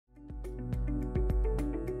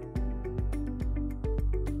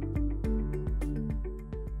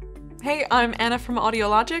Hey, I'm Anna from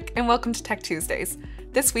Audiologic, and welcome to Tech Tuesdays.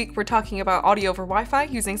 This week we're talking about audio over Wi-Fi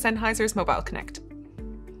using Sennheiser's MobileConnect.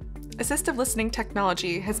 Assistive listening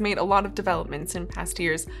technology has made a lot of developments in past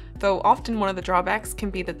years, though often one of the drawbacks can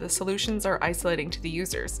be that the solutions are isolating to the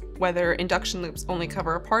users, whether induction loops only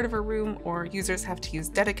cover a part of a room or users have to use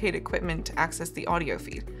dedicated equipment to access the audio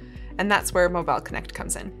feed. And that's where MobileConnect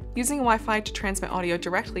comes in. Using Wi-Fi to transmit audio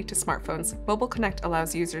directly to smartphones, MobileConnect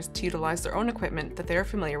allows users to utilize their own equipment that they are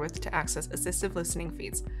familiar with to access assistive listening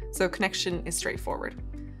feeds, so connection is straightforward.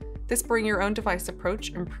 This bring-your-own-device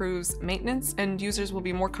approach improves maintenance, and users will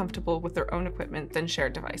be more comfortable with their own equipment than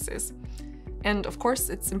shared devices. And of course,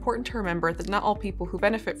 it's important to remember that not all people who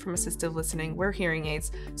benefit from assistive listening wear hearing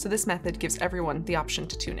aids, so this method gives everyone the option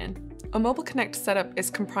to tune in. A MobileConnect setup is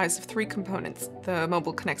comprised of three components: the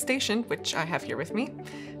MobileConnect station, which I have here with me,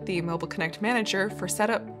 the MobileConnect manager for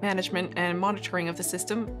setup, management, and monitoring of the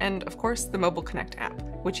system, and of course the MobileConnect app,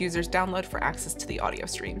 which users download for access to the audio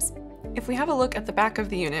streams. If we have a look at the back of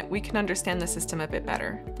the unit, we can understand the system a bit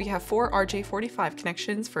better. We have 4 RJ45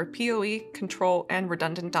 connections for PoE, control, and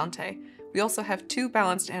redundant Dante. We also have 2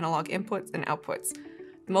 balanced analog inputs and outputs.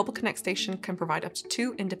 The MobileConnect station can provide up to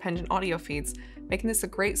 2 independent audio feeds, making this a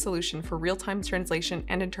great solution for real-time translation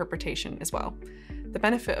and interpretation as well. The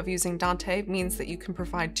benefit of using Dante means that you can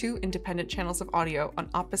provide 2 independent channels of audio on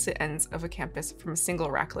opposite ends of a campus from a single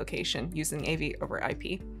rack location using AV over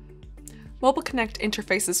IP. MobileConnect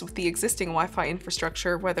interfaces with the existing Wi-Fi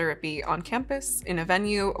infrastructure, whether it be on campus, in a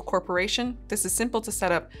venue, a corporation. This is simple to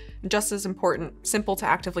set up, and just as important, simple to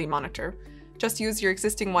actively monitor. Just use your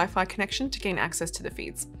existing Wi-Fi connection to gain access to the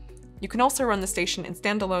feeds. You can also run the station in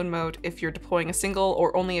standalone mode if you're deploying a single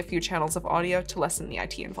or only a few channels of audio to lessen the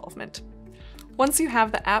IT involvement. Once you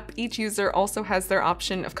have the app, each user also has their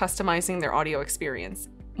option of customizing their audio experience.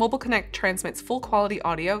 MobileConnect transmits full quality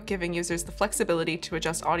audio, giving users the flexibility to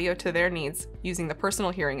adjust audio to their needs using the personal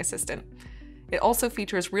hearing assistant. It also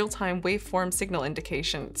features real-time waveform signal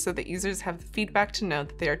indication so that users have the feedback to know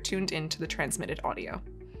that they are tuned into the transmitted audio.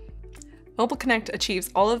 MobileConnect achieves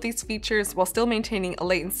all of these features while still maintaining a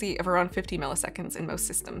latency of around 50 milliseconds in most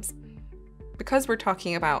systems. Because we're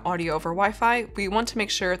talking about audio over Wi-Fi, we want to make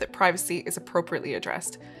sure that privacy is appropriately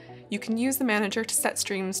addressed. You can use the manager to set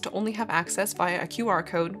streams to only have access via a QR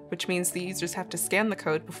code, which means the users have to scan the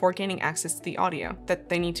code before gaining access to the audio that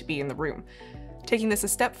they need to be in the room. Taking this a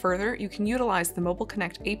step further, you can utilize the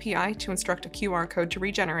MobileConnect API to instruct a QR code to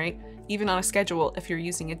regenerate, even on a schedule if you're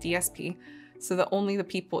using a DSP, so that only the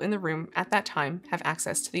people in the room at that time have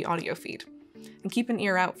access to the audio feed. And keep an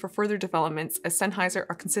ear out for further developments, as Sennheiser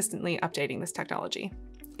are consistently updating this technology.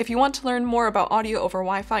 If you want to learn more about audio over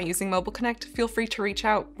Wi-Fi using MobileConnect, feel free to reach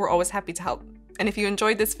out. We're always happy to help. And if you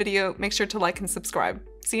enjoyed this video, make sure to like and subscribe.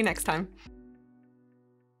 See you next time.